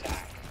 Okay.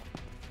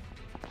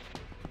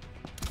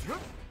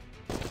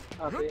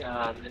 අපි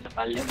ආන්න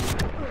පල්ලෙන්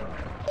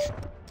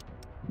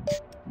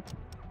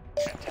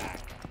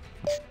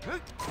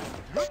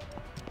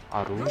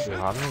අරු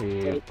ගහන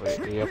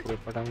ඒ අපේ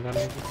පටන් ගන්න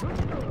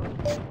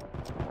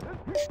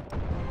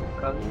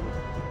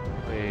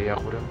ඒ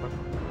අකුරෙන්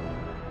පටන්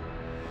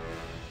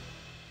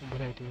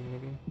උඹලා ටීම්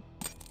එකේ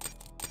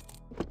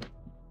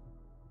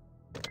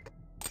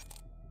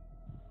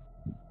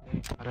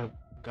අර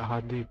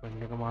ගහද්දී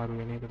පන්න එක මාරු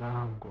වෙන එක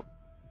දාහන්කෝ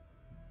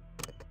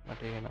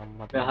මට ඒ නම්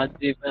මතක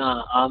ගහද්දී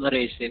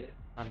ආමරේස් එක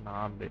අන්න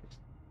ආම්බෙස්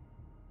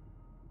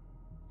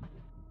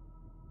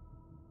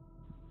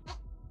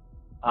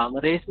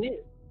ආමරේස් නේ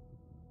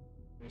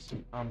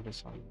ආම්බෙස්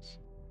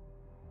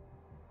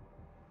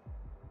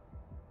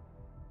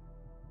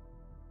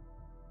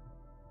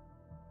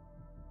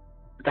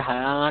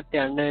හයාට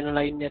යන්න වෙන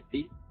ලයින්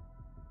ඇති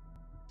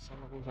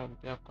සමහර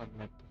සම්පයක් වත්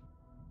නැත්නම්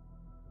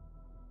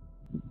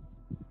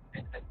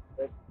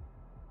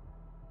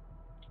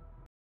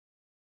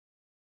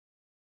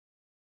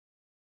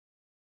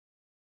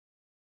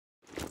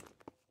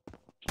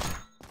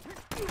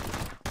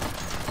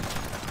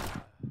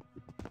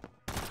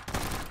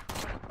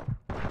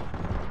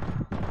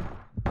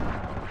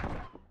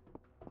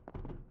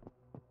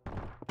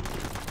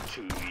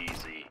Too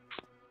easy.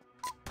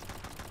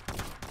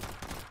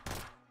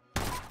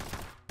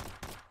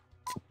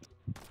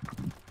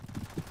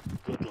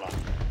 Good luck.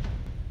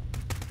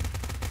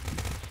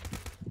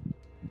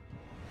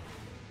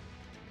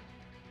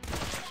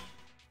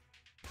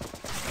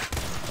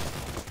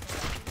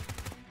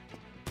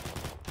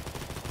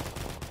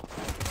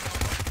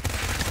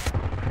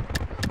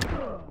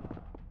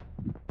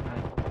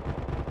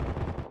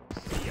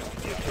 See you on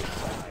the other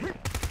side.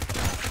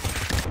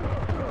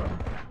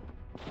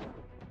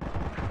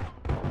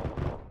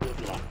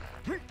 Good luck.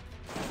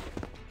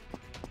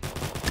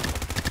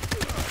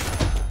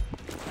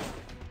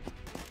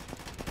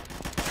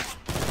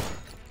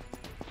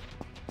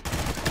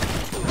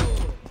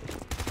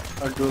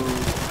 Aduh.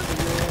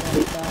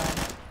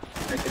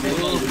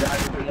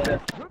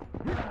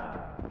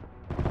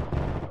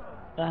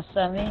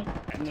 රස්සා මේ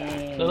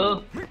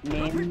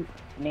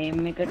නේම්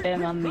එකට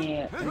මම මේ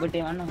උඹට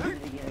එවන්න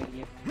හොඳද කියලා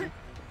කියන්න.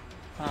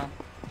 හා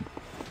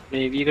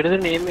මේ වීකටද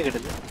නේම්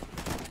එකටද?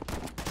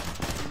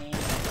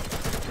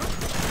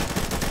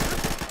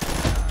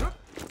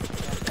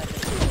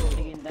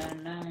 මේකෙන්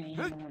දාන්න මේ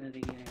හොඳද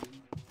කියලා.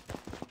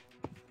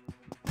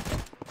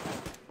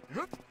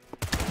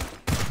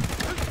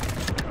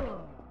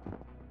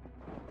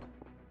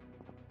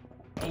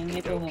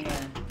 එන්නේ කොහොමද?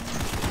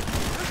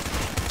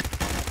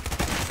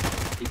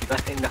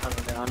 ඉතිපස්සෙන්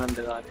ගහන ආනන්ද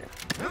කාර්යය.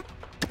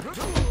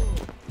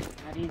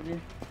 හරිද?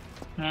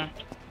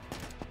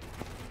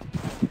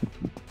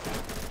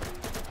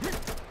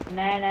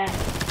 නෑ නෑ.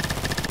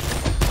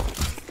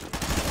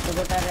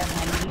 එතකොට අර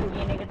හැන්ඩල්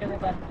කියන එකට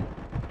මොකක්ද?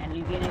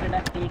 හැන්ඩල් කියන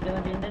එකට ඒකම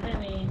දෙන්නද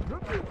මේ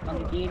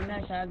මගේ තියෙන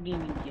ෂාක්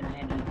ගේමින් කියන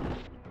හැන්ඩල් එක.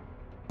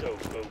 Go,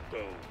 go,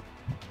 go.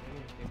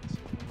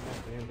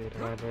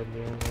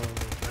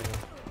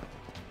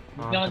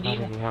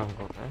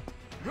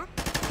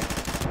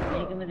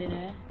 ඒකම දෙන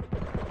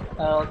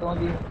ඔතන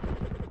දී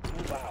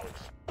Move out.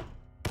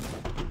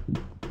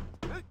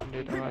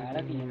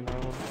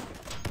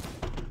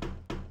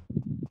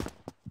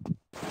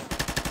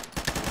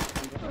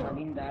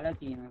 මගින් දාලා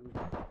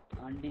තියෙනවා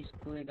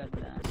අන්ඩිස්කෝ එකක්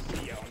දාන්න.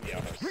 See you on the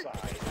other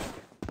side.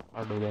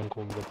 Aduh, yang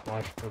kumpul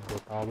master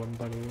bertahun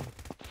tadi.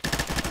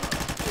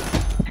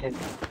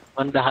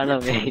 මන්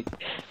 19.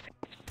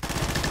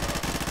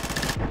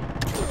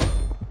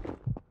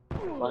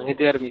 මං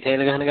හිතුවේ අර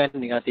මිසයිල් ගහන ගන්න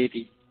නික අතේ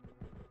තී.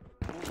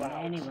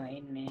 නෑනේ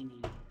වයින්නේ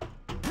නෑනේ.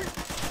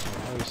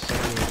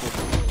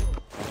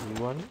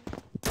 Duluan.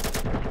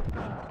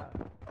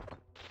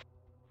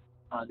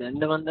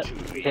 දැන්ද මන්ද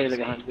මිසයිල්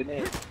ගහන්නේ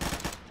නේ.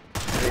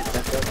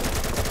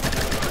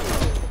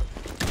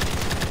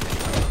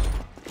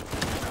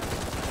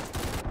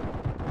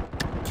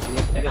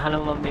 ගහලා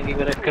මම මේක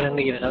ඉවර කරන්න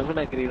කියලා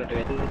කල්පනා කරීලට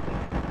වැටුනේ.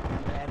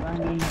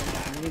 බෑබන්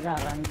මේක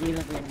අරන්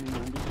කියලා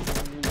පෙන්නනවා.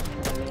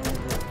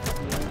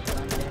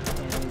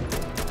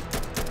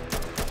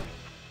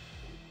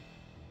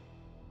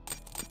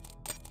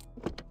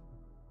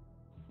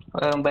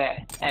 උඹ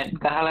ඇඩ්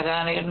ගහලා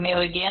ගන්න එකනේ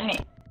ඔය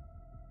කියන්නේ.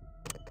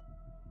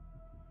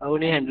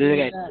 අවුනේ හැන්ඩල්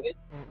එක ඇට්.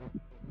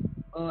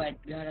 ඔව් ඇඩ්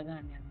ගහලා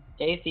ගන්න යනවා.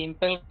 ඒ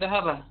සිම්පල්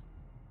ගහපන්.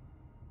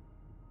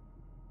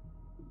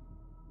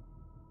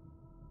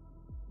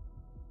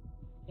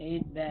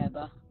 ඒත් බෑ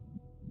බා.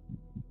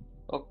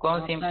 ඔක්කොම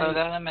සිම්පල්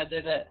ගහලා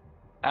මැදට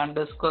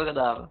අන්ඩර්ස්කෝර් එක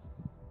දාපන්.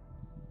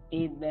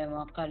 ඒත් බෑ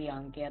මොකක් හරි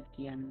අංකයක්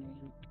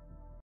කියන්නේ.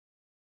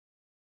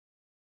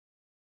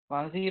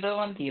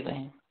 101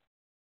 තියලා.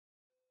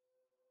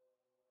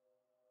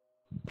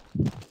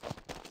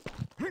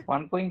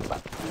 1.5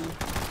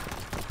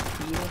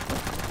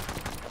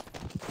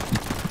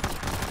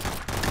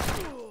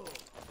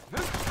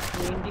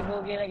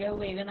 24 කියලා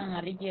ගැහුවා ඒක නම්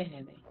හරි කිය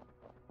හැබැයි.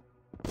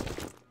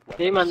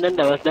 මේ මන් දැන්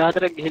දවස්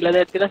 14ක් ගිහිල්ලා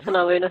දැත් කියලා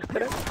සනව වෙනස්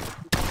කරා.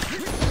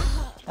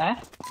 ඈ?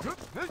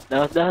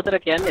 දවස් 14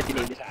 කියන්නේ නැති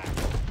නේද?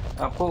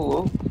 අපෝ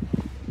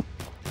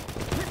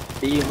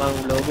ඊ මං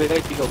ලෝගෝ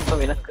එකයි ටික ඔක්කොම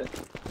වෙනස් කරා.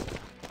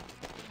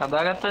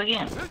 හදාගත්තා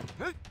කියන්නේ?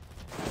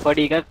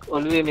 පොඩි එකක්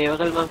ඔළුවේ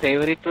මේවකල් මම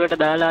ෆේවරිට් වලට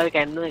දාලා ආවේ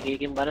කැන්නුව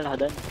එකකින් බලලා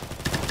හදන්න.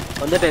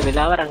 හොඳට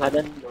වෙලාව අරන්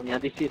හදන්න ඕනේ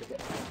හදිස්සියට.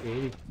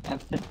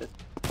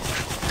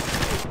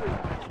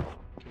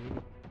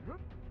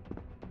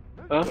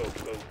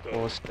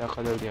 Post එක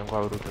හදලා තියන්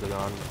කවුරුත්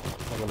දාන්න.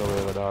 මම ලෝගෝ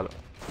එක දාලා.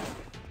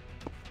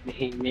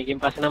 මේකෙන්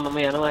පස්සේ නම් මම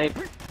යනවා ඒ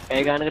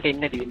පැය ගානකට එන්න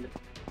නැති වෙන්න.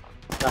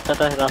 රස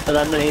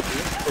දාන්න නේ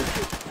තියෙන්නේ.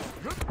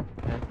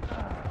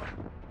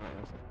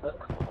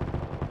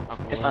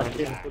 ඒ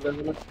පස්සේ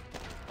පුදුමන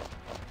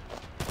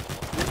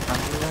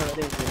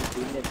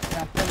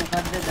රත්ත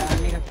මොකද්ද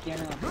දාන්න එකක්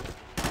කියනවා.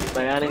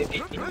 බයානේ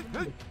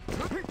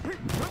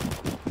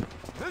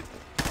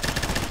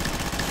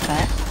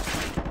ඈ?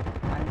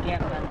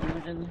 අංකයක්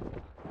අන්තිමටම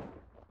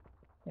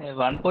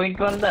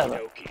 1.1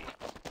 දාලා. Okay.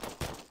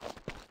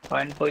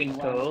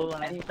 1.2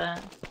 නැත්නම්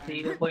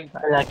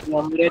 0.5 ලකි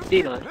නම්බර් එකක්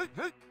තියෙනවා.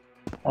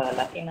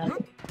 ලකි නේද?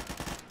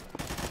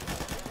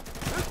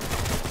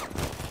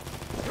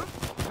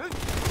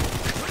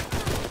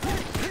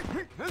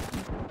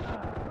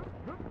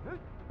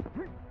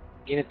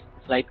 ඉතින්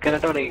ස්ලයිඩ්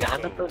කරනට ඕනේ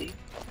ගහන්නත් ඕනේ.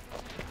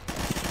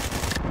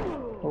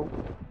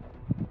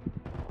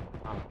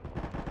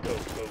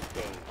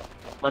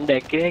 මන්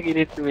දැක්කේ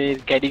කිරිත් මේ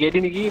කැඩි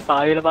කැඩි නිකී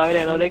පාවෙලා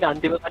යනවා ඒක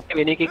අන්තිම කට්ට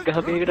වෙන එකක්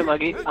ගහපු එකට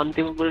මගේ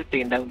අන්තිම බුලට්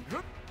එක ඩවුන්.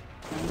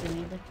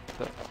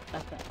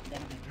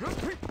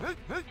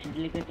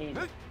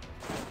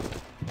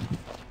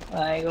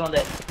 ඒක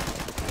හොඳයි.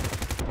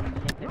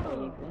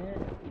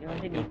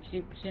 ඊට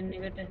ඩිස්ක්‍රිප්ෂන්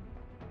එකට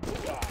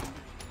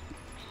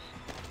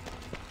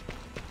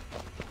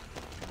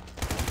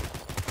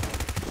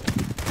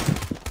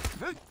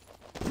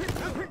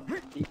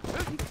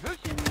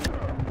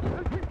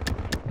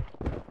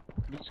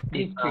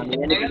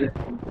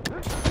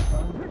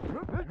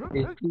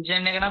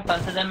ඩිස්ක්‍රිප්ෂන් එක නම්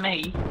පස්සේ දැම්ම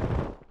හැකි.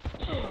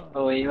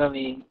 ඔව් ඒවා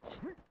මේ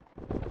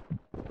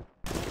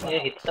ඒ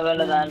හිතවල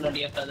දාන්න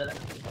ටිකක් හදලා.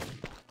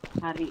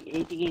 හරි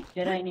ඒ ටික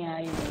එච්චරයිනේ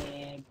ආයේ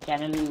මේ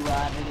channel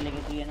URL එක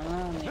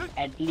තියෙනවා මේ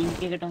add link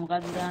එකට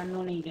මොකක්ද දාන්න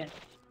ඕනේ ඊට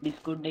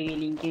Discord එකේ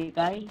link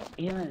එකයි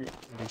එහෙමද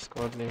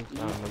Discord link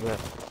දාන්න බෑ.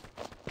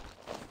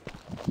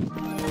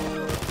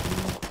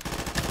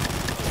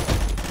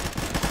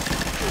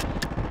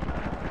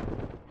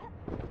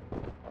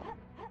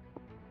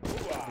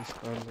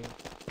 Discord link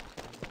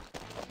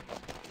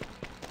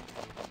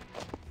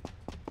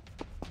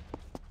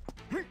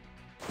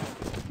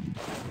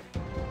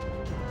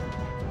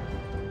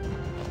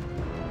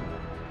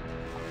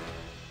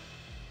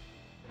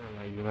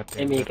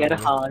මේක අර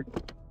හාඩ්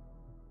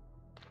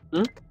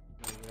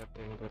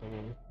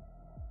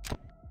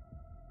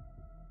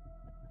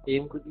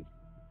ඒම්කුදී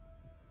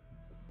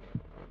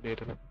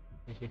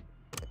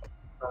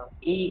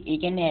ඒ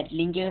කියන්නේ add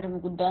link එකට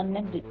මොකුත්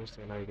දාන්නේ නැද්ද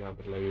ඒක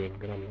අපිට ලයිව් වෙන්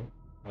කරන්න.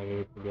 ආයෙ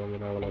පුළුවන්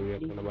වෙනවා ලයිව්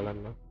එකක් කරලා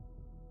බලන්න.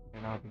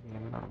 එහෙනම් අපි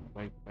කියනවා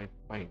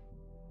බයි.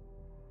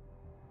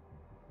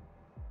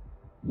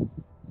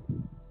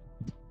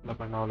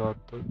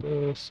 ලබනවලුත්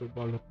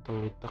සුබලුත්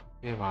උත්තක්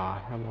වේවා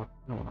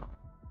හැමෝටම.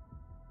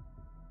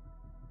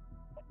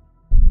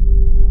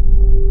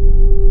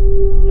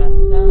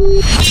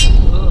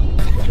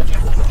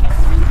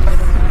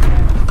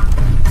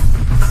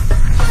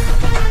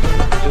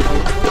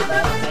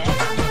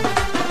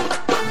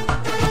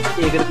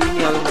 ඒකට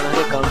තියෙන්නේ ආව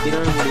මොනවාරි කවුන්ට්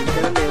දිනවල මුලින්